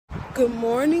Good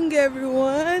morning,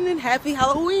 everyone, and happy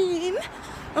Halloween.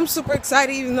 I'm super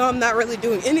excited, even though I'm not really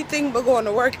doing anything but going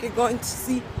to work and going to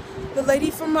see the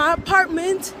lady from my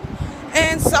apartment.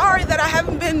 And sorry that I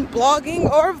haven't been blogging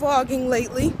or vlogging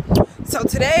lately. So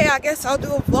today I guess I'll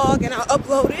do a vlog and I'll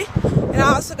upload it. And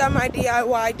I also got my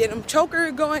DIY denim choker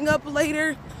going up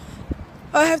later.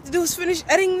 All I have to do is finish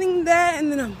editing that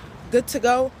and then I'm good to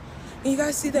go. And you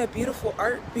guys see that beautiful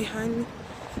art behind me?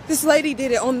 This lady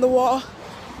did it on the wall.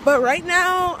 But right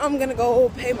now I'm gonna go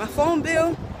pay my phone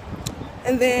bill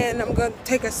and then I'm gonna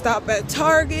take a stop at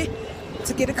Target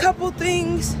to get a couple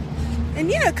things.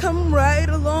 And yeah, come right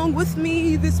along with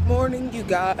me this morning, you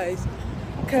guys,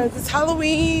 because it's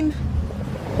Halloween.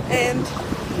 And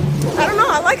I don't know,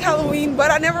 I like Halloween, but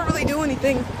I never really do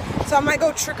anything. So I might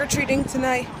go trick-or-treating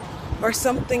tonight or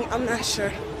something, I'm not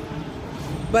sure.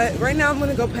 But right now I'm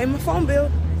gonna go pay my phone bill.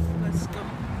 Let's go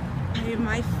pay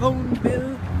my phone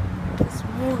bill this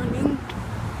morning.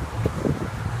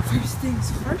 First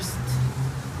things first.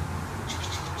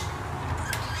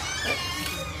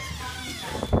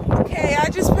 Okay, I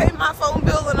just paid my phone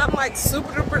bill and I'm like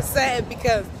super duper sad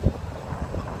because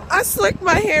I slicked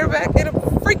my hair back in a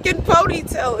freaking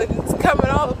ponytail and it's coming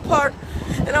all apart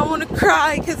and I want to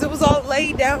cry because it was all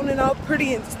laid down and all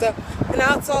pretty and stuff and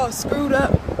now it's all screwed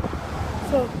up.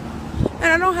 So, and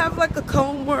I don't have like a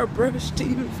comb or a brush to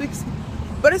even fix it.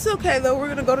 But it's okay though, we're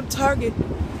gonna go to Target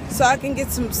so I can get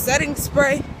some setting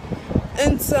spray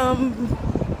and some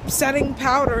setting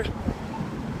powder,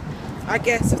 I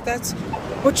guess, if that's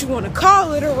what you want to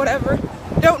call it or whatever.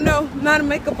 Don't know, not a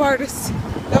makeup artist,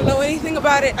 don't know anything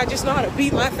about it. I just know how to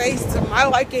beat my face to my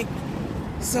liking.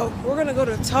 So we're gonna go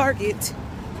to Target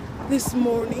this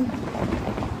morning.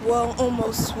 Well,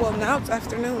 almost, well now it's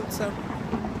afternoon, so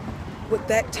with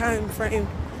that time frame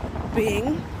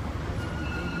being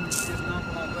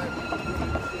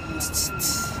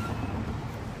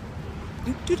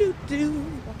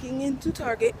walking into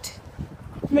Target,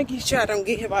 making sure I don't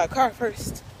get hit by a car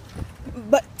first.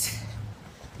 But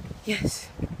yes,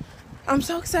 I'm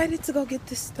so excited to go get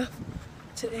this stuff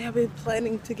today. I've been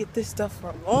planning to get this stuff for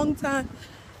a long time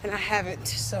and I haven't,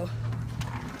 so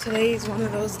today is one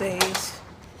of those days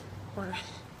where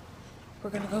we're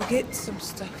gonna go get some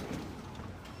stuff.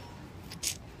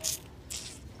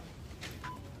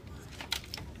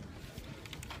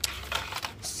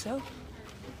 So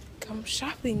come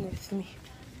shopping with me.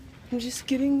 I'm just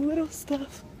getting little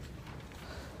stuff.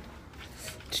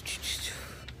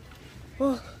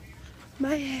 Oh,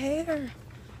 my hair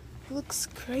looks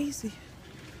crazy.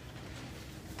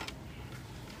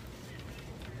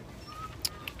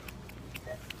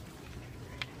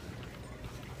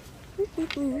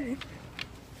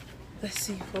 Let's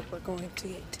see what we're going to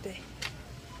get today.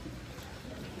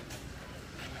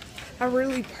 I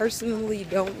really personally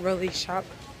don't really shop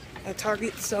at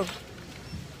Target, so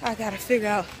I gotta figure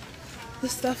out the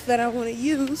stuff that I want to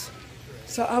use.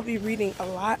 So I'll be reading a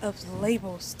lot of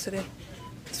labels today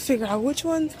to figure out which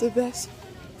one's the best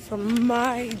for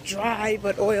my dry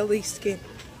but oily skin.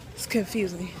 It's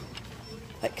confusing,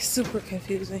 like super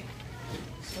confusing.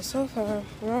 So far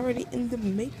we're already in the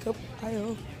makeup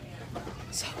aisle.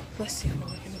 So let's see what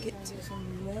we're gonna get.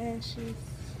 Some lashes,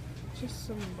 just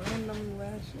some random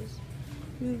lashes.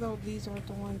 Even though these aren't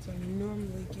the ones I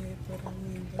normally get, but I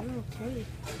mean, they're okay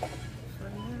for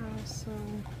now, so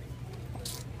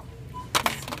let's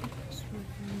see what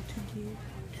we're going to get.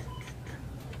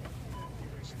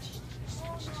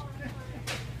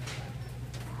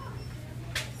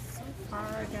 So far,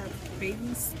 I got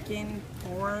Baby Skin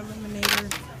Pore Eliminator,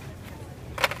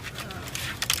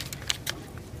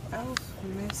 Elf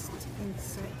Mist and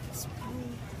Set Spray.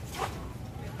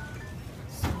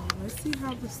 Let's see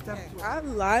how this stuff looks. I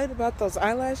lied about those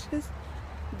eyelashes.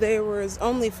 There was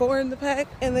only 4 in the pack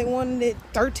and they wanted it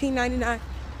 $13.99.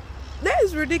 That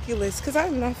is ridiculous because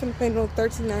I'm not gonna pay no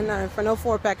 $13.99 for no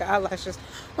 4-pack of eyelashes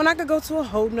when I could go to a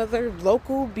whole nother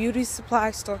local beauty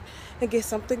supply store and get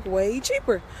something way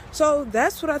cheaper. So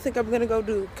that's what I think I'm gonna go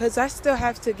do because I still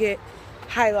have to get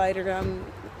highlighter.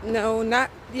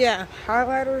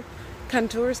 Highlighter,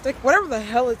 contour stick, whatever the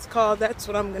hell it's called. That's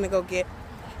what I'm gonna go get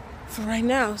for right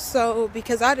now. So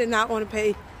because I did not want to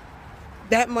pay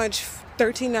that much,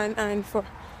 $13.99 for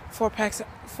 4 packs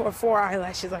for 4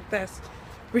 eyelashes. Like, that's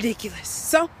ridiculous.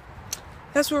 So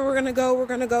that's where we're gonna go. We're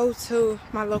gonna go to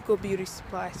my local beauty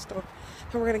supply store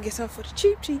and we're gonna get something for the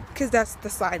cheap because that's the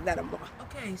side that I'm on.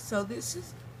 Okay, so this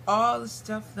is all the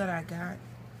stuff that I got,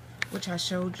 which I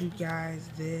showed you guys.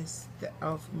 This, the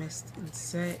Elf Mist and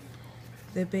Set,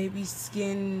 the Baby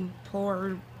Skin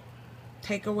Pore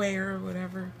Takeaway or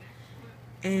whatever,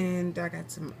 And I got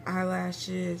some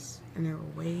eyelashes, and they were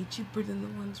way cheaper than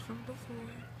the ones from before.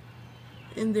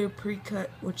 And they're pre-cut,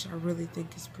 which I really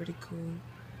think is pretty cool.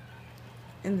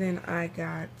 And then I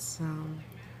got some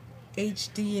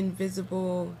HD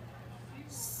Invisible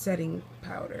setting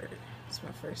powder. It's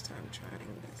my first time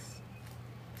trying this.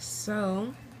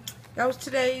 So that was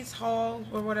today's haul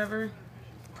or whatever.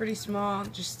 Pretty small,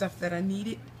 just stuff that I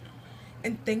needed.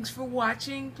 And thanks for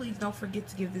watching. Please don't forget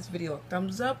to give this video a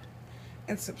thumbs up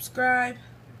and subscribe,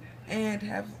 and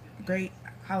have a great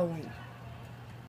Halloween.